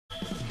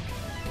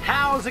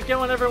How's it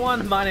going,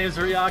 everyone? My name is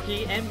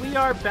Ryaki, and we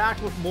are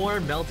back with more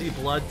Melty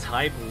Blood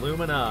type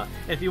Lumina.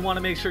 If you want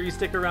to make sure you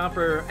stick around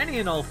for any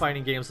and all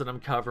fighting games that I'm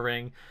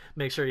covering,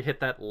 make sure you hit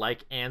that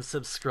like and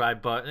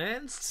subscribe button,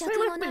 and stay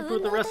with me for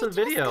the rest of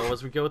the video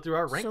as we go through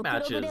our rank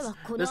matches.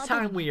 This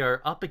time we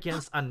are up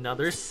against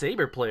another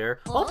Saber player.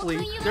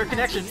 Hopefully their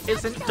connection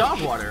isn't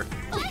dog water.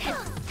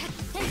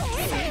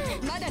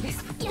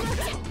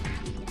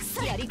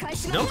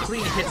 No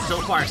clean hits so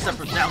far, except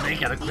for now they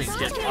got a clean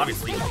hit,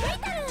 obviously.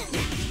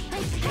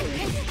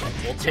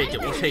 We'll take it,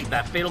 we'll take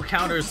that. Fatal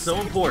counter is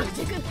so important.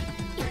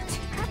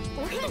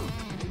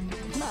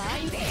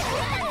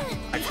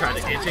 I try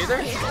to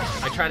anti-air.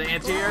 I try to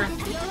anti-air.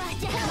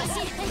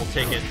 We'll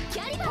take it.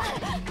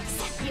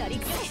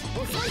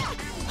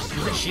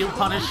 Do the shield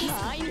punish.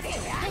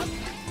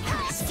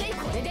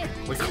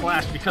 We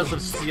clashed because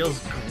of Ciel's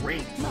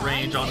great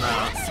range on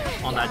that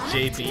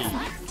JB.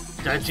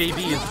 That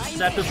JB is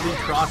deceptively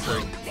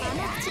crossing.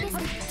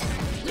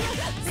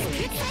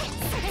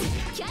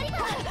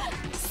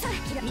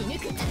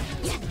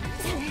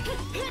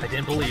 I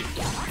didn't believe.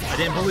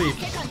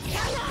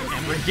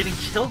 And we're getting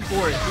killed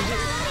for it.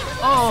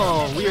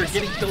 Oh, we are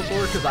getting killed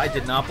for it because I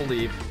did not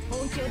believe.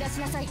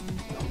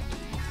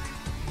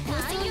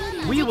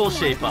 We will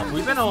shape up.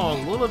 We've been on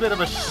a little bit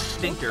of a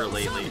stinker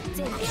lately.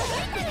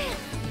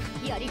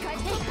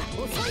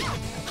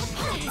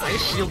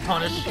 Nice shield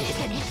punish.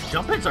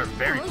 Jump hits are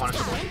very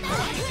punishable.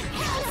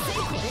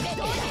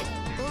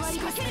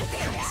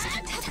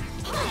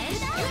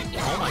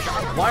 Oh my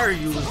god, why are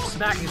you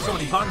smacking so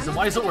many buttons and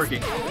why is it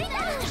working?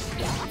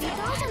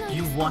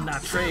 You won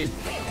that trade.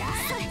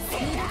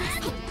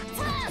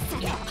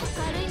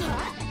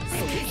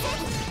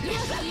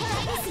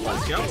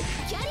 Let's go.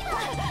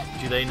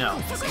 Do they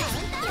know?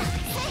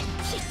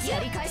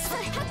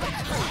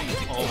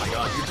 Oh my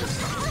god, you're just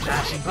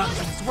mashing buttons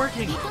and it's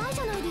working!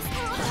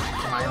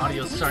 My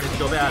audio's starting to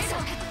go bad.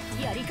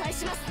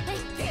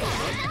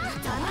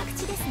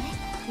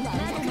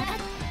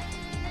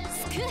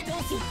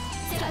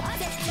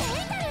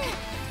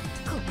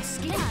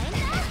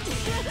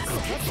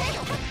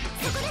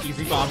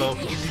 Easy bombo,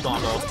 easy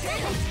bombo.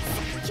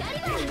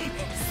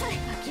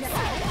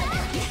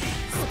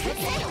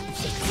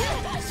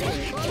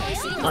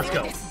 Let's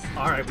go.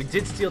 Alright, we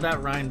did steal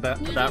that round back.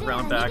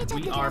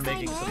 We are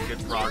making some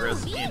good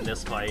progress in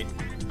this fight.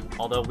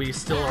 Although we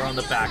still are on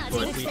the back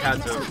foot, we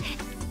had to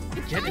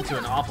get into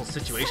an awful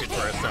situation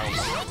for ourselves.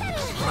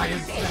 Why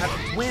is that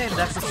win?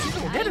 That's a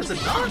single hit, is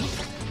it not?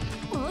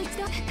 We'll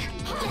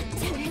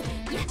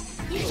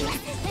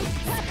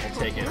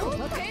take it.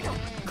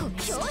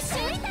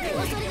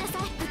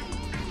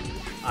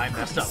 I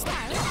messed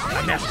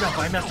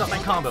up my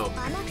combo.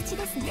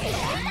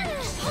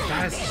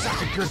 That is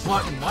such a good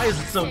button. Why is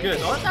it so good?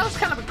 Oh, that was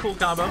kind of a cool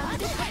combo.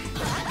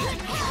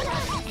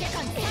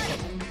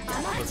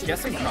 I was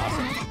guessing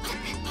crossing.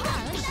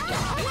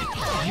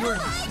 You're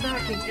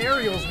smacking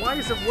aerials. Why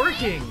is it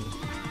working?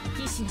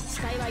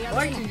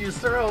 Why can you just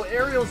throw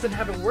aerials and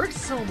have it work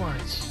so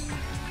much?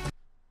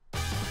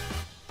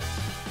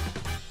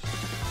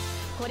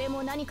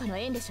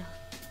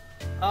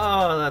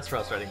 Oh, that's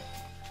frustrating.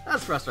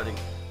 That's frustrating.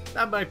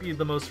 That might be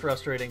the most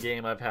frustrating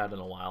game I've had in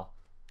a while.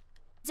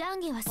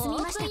 And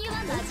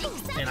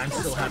I'm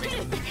still having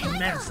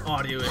immense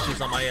audio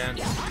issues on my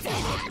end.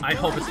 I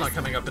hope it's not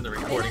coming up in the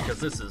recording because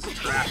this is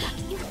trash.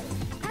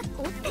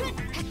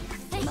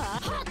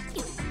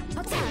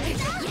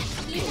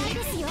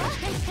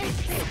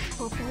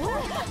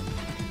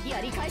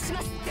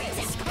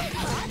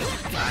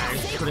 I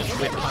couldn't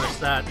whip punish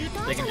that.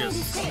 They can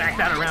just smack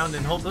that around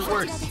and hope it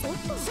works.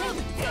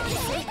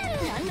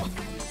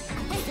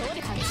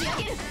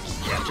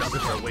 Yeah,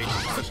 jump-ins are way too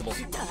punishable.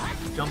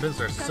 Jump-ins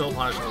are so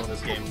punishable in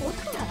this game.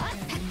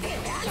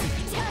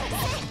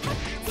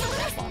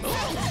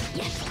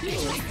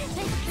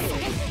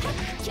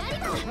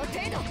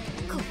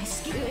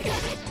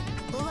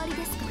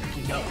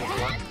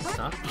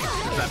 Stuff?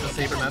 Is that the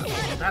Saber man?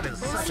 That is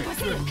such a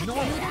good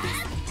noise!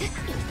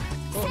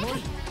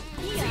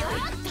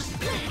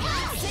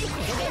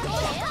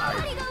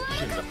 I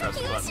shouldn't have pressed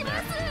the button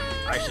there.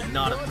 I should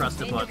not have pressed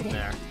the button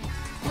there.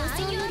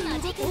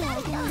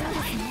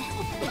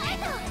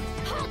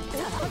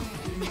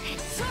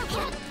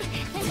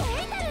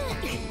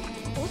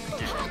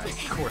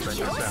 Of course I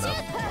messed that up.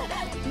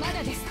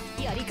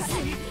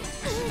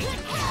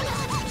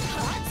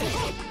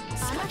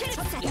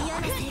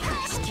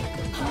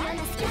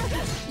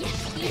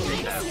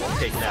 We'll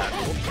take that.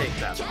 We'll take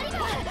that.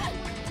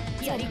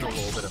 A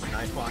little bit of a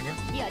knife on you.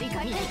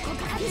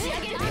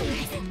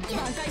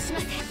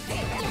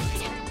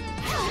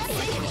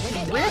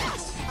 Whipped?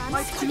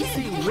 My 2C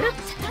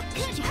whipped?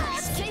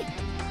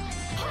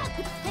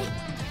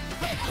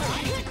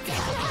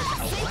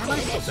 Oh, why am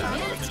I so bad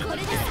at this game?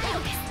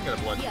 I got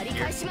a blood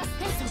here.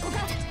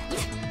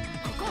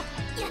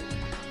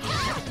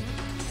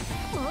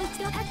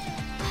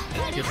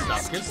 Good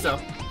stuff, good stuff.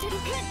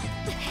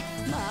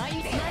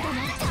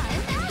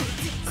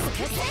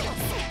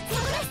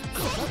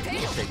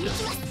 Take this.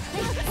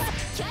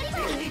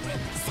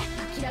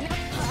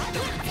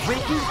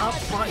 Waking up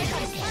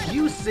buttons.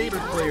 You Saber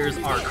players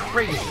are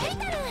crazy.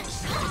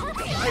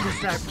 Why does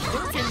that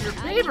work in your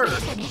favor?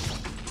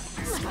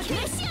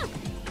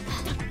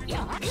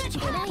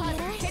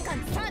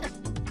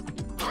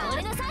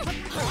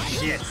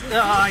 Shit. Oh,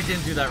 I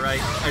didn't do that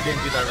right. I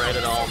didn't do that right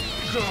at all.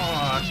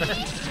 God.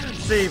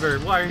 Saber,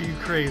 why are you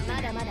crazy?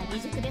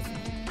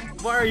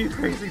 Why are you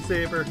crazy,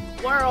 Saber?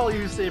 Why are all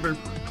you Saber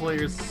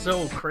players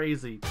so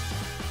crazy?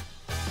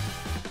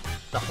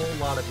 The whole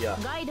lot of ya.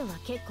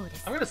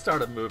 I'm gonna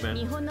start a movement.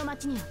 I'm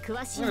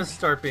gonna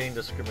start being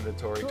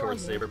discriminatory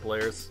towards Saber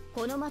players.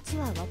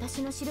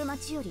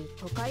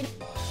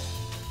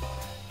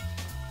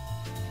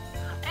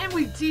 And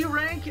we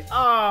D-rank?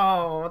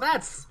 Oh,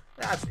 that's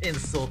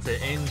insult to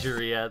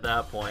injury at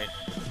that point.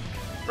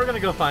 We're gonna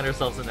go find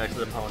ourselves the next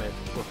opponent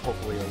with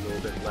hopefully a little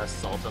bit less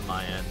salt on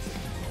my end.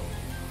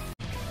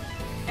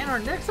 And our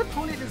next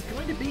opponent is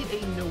going to be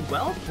a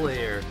Noelle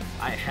player.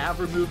 I have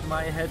removed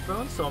my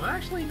headphones, so I'm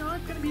actually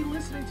not going to be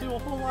listening to a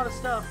whole lot of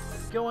stuff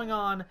going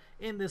on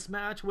in this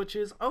match, which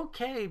is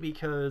okay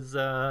because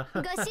it's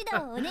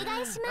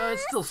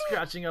still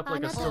scratching up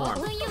like a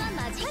storm. But,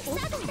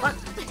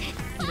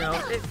 you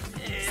know,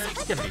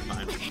 it's going to be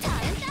fine.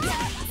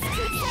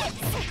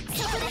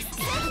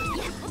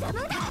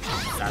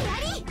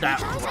 That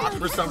rocked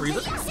for some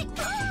reason.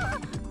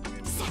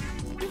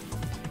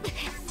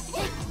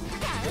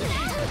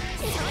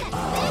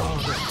 Oh,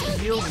 the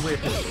shield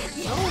whip is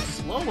so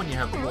slow when you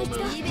have full move.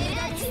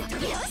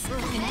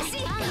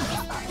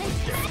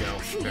 There we go.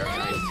 Very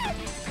nice.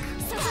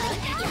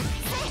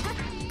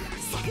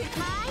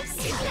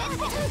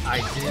 I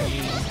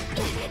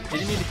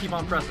didn't mean to keep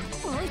on pressing.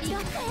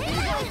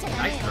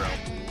 Nice throw.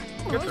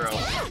 Good throw.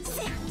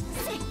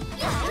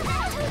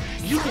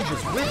 You can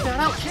just whip that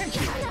out, can't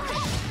you?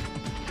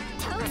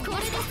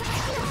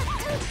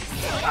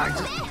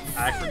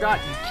 I forgot,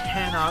 you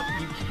cannot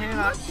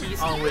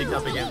keep on wake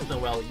up against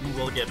Noelle. You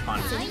will get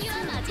punished.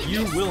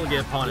 You will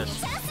get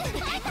punished. I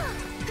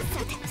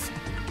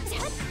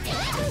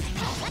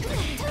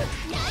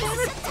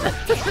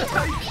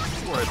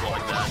swore it's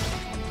like that.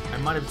 I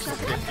might have just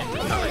been in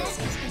recovery.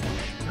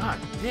 God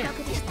damn.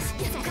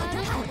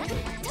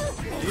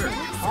 You're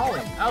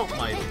calling out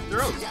my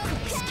throat.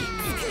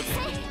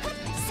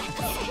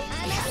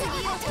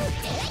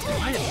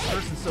 Why is this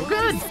person so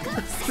good?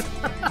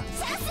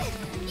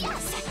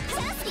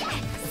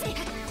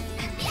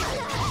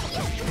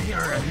 They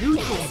are a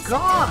neutral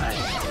god!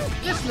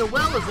 This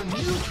Noelle is a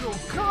neutral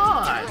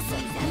god!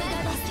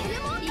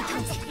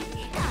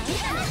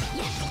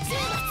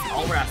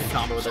 I'll rapid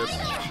combo this.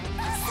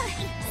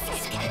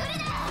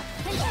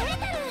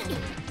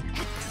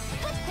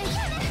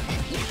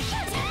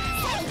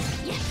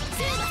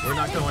 We're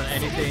not going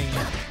anything.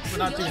 We're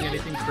not doing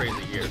anything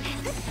crazy here.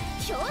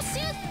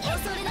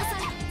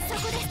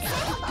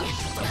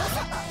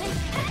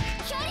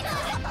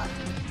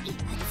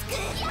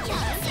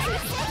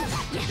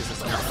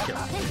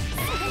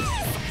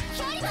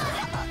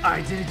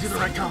 I didn't do the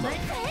right combo.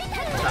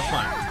 That's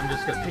fine. I'm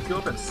just gonna pick you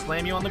up and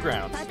slam you on the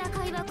ground.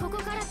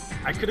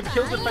 I could have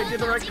killed it if I did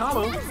the right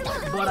combo,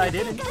 but I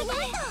didn't.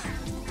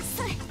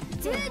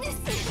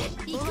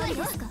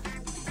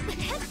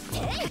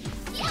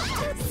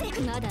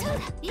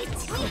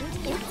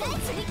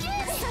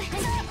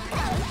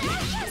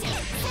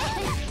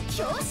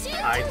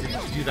 I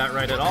didn't do that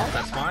right at all.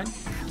 That's fine.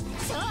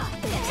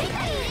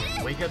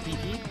 Wake up,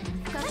 DP.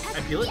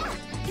 I feel it.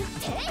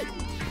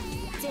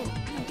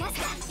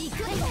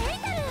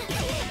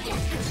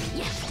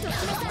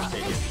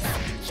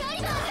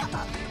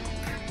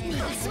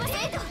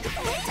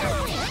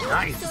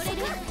 Nice.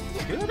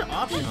 Good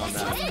option on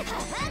that.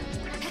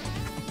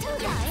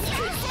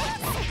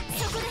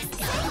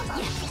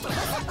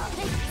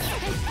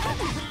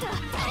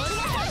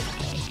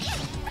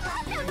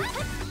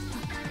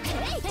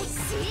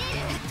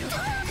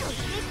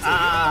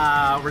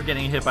 We're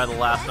getting hit by the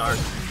last arc.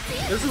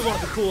 This is one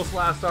of the coolest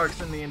last arcs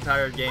in the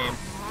entire game,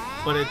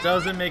 but it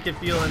doesn't make it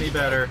feel any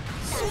better.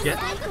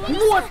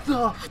 What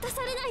the?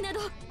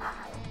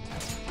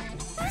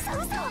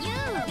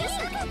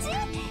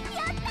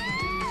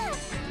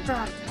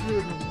 That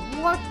did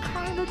what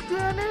kind of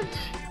damage?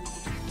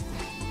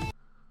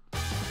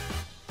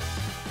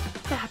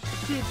 That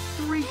did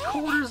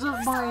 3/4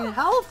 of my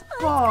health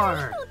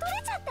bar!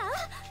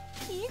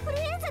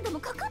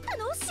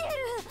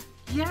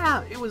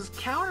 Yeah, it was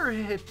counter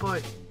hit,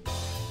 but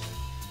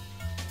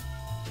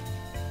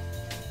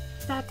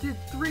that did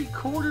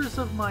 3/4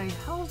 of my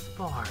health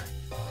bar.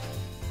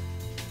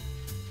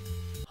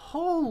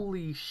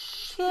 Holy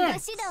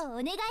shit!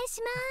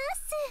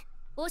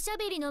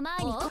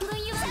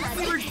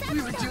 We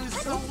were doing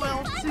so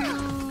well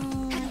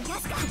too!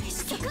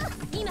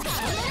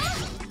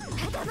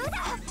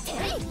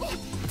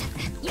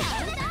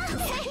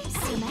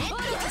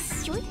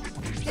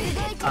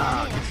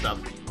 Good stuff.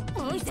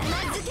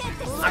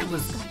 I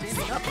was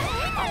standing up.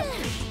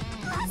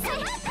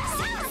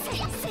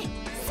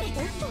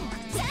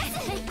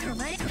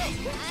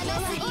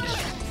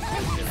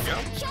 There we go.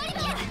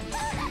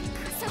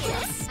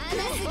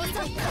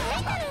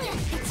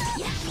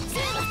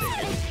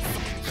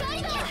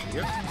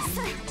 Yep.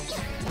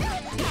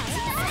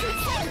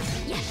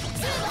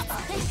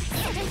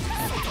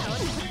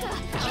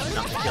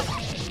 No, kill.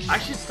 I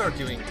should start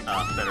doing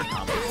better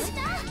combos.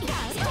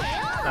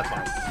 That's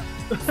fine.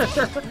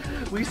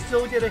 We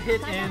still get a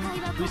hit in.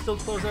 We still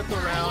close out the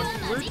round.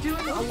 We're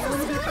doing a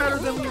little bit better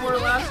than we were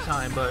last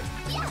time, but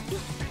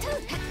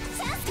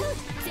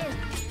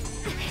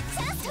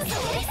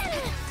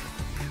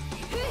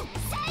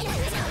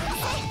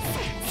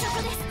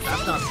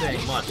that's not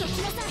saying much,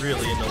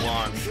 really, in the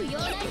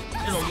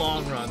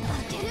long run.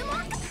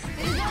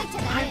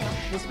 I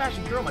was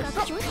smashing through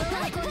myself.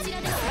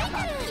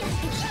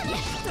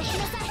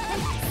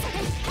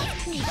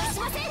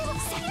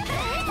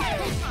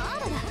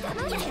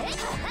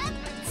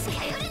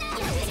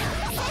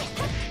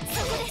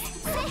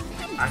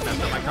 I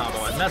messed up my combo.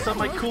 I messed up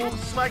my cool,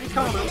 swaggy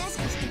combo.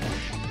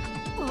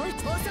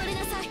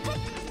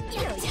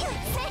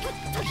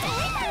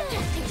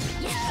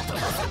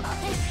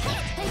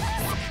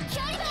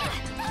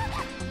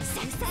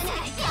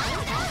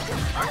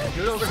 Alright,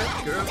 good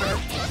overhead, good overhead.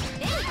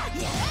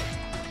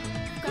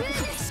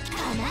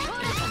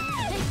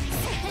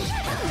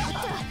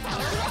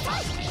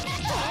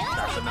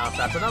 That's enough,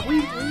 that's enough.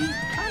 We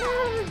kind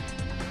of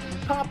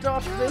popped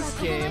off this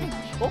game.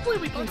 Hopefully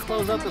we can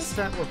close out the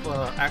set with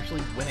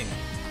actually winning.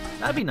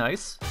 That'd be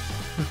nice.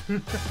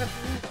 That'd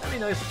be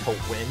nice to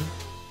win.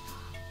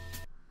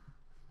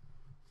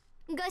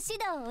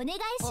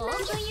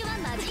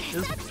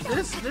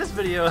 This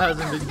video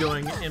hasn't been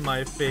going in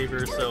my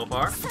favor so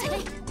far.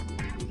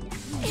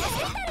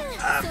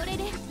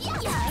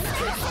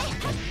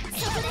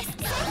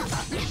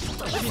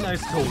 It'd be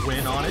nice to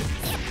win on it.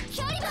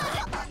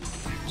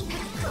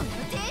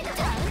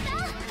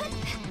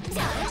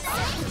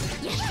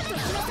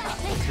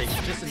 Take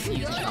just an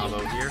easy combo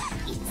here.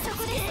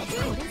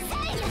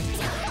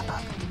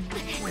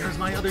 Where's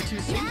my other two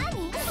seeds?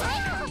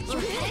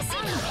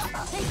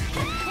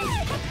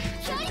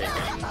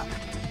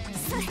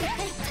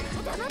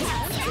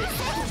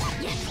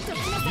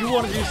 You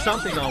want to do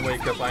something on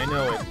Wake Up, I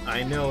know it.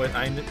 I know it.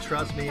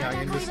 Trust me, I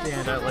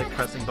understand. I like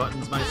pressing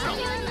buttons myself.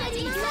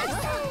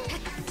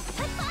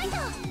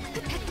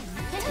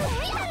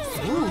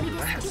 Ooh,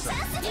 that has some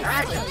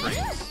action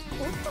frames.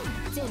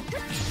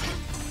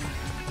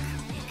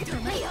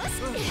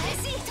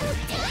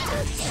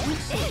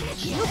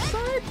 Shield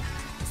side?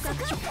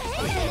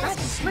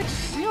 That's switch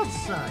shield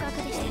side.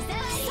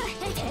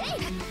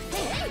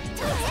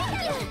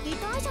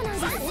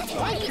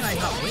 Why can I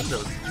not win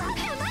those?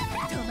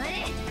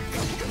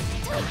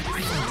 I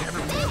can never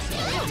win those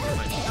situations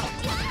myself.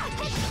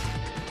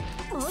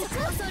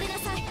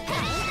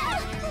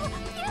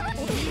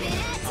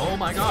 Oh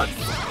my god.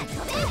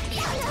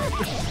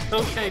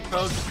 Okay,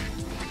 folks.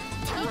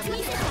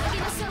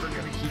 We're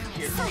gonna keep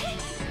here.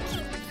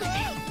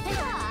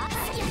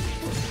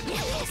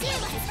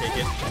 Take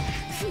it.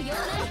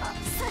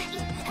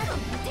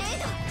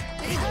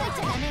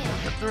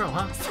 Wake up throw,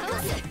 huh?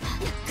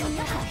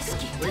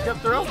 Wake up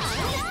throw?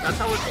 That's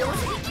how we're feeling?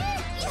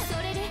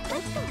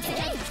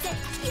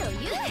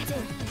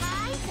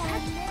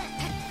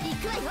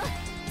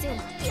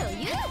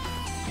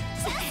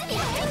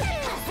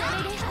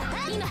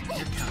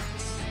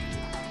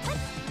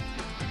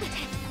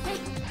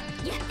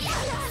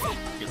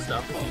 Good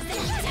stuff.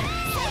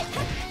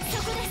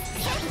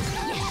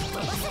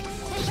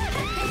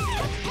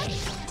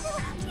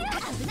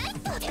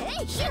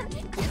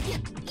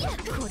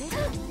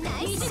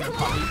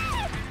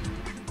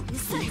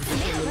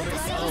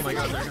 Oh my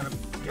god, they're gonna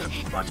get a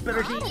much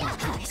better heat.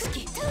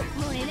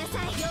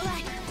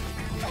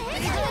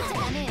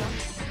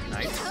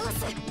 Nice.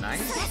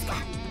 Nice.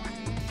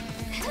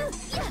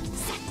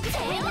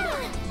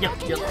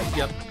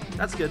 Yep.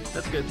 That's good,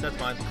 that's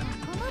fine.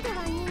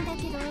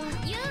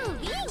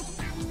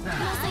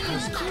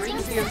 As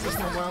crazy as this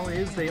Noelle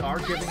is, they are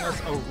giving us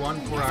a run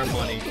for our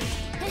money.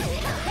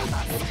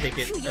 We'll take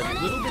it a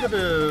little bit of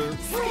a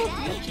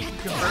cheeky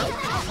confirm.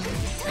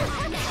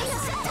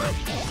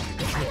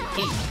 I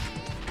hate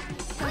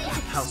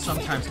how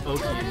sometimes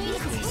Oki in this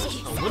game is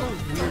a little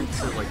weird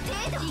to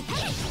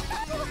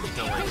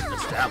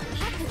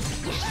establish.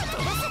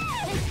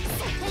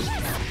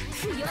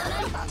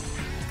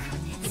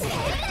 Okay.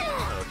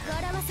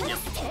 Yep.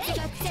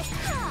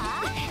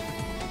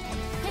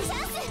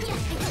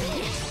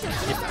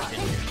 Get back in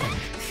here.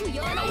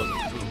 That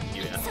wasn't food,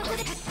 yeah.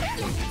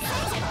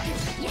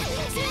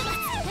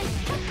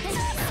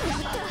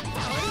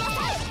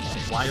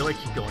 Why do I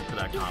keep going for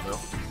that combo?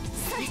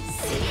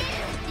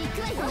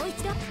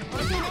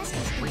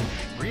 Wait,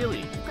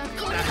 really? Is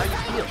that how you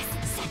feel?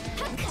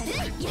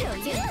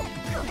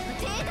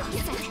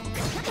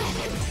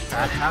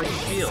 That how you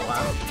feel,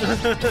 huh?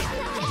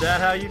 Is that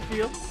how you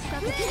feel?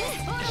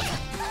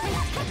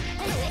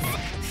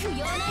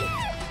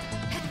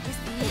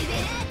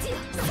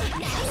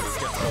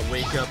 A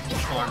wake up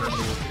armor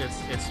move.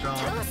 It's strong.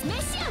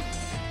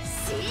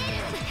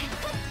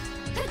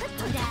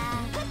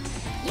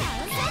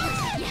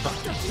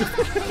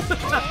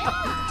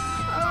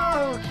 Oh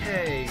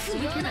Okay, so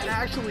we can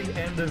actually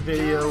end the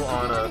video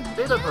on a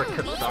bit of a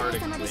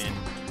cathartic win.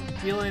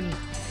 Feeling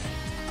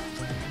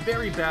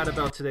very bad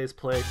about today's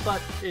play,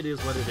 but it is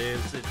what it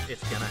is.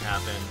 It's gonna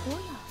happen.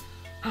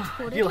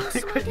 If you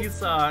like what you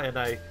saw, and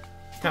I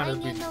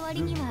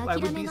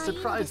would be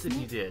surprised if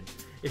you did.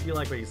 If you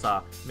like what you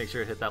saw, make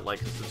sure to hit that like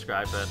and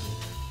subscribe button.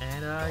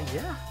 And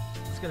yeah,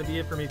 that's gonna be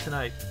it for me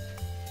tonight.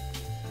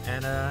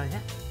 And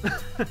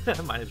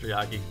yeah, my name's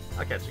Ryaki.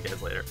 I'll catch you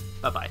guys later.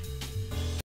 Bye bye.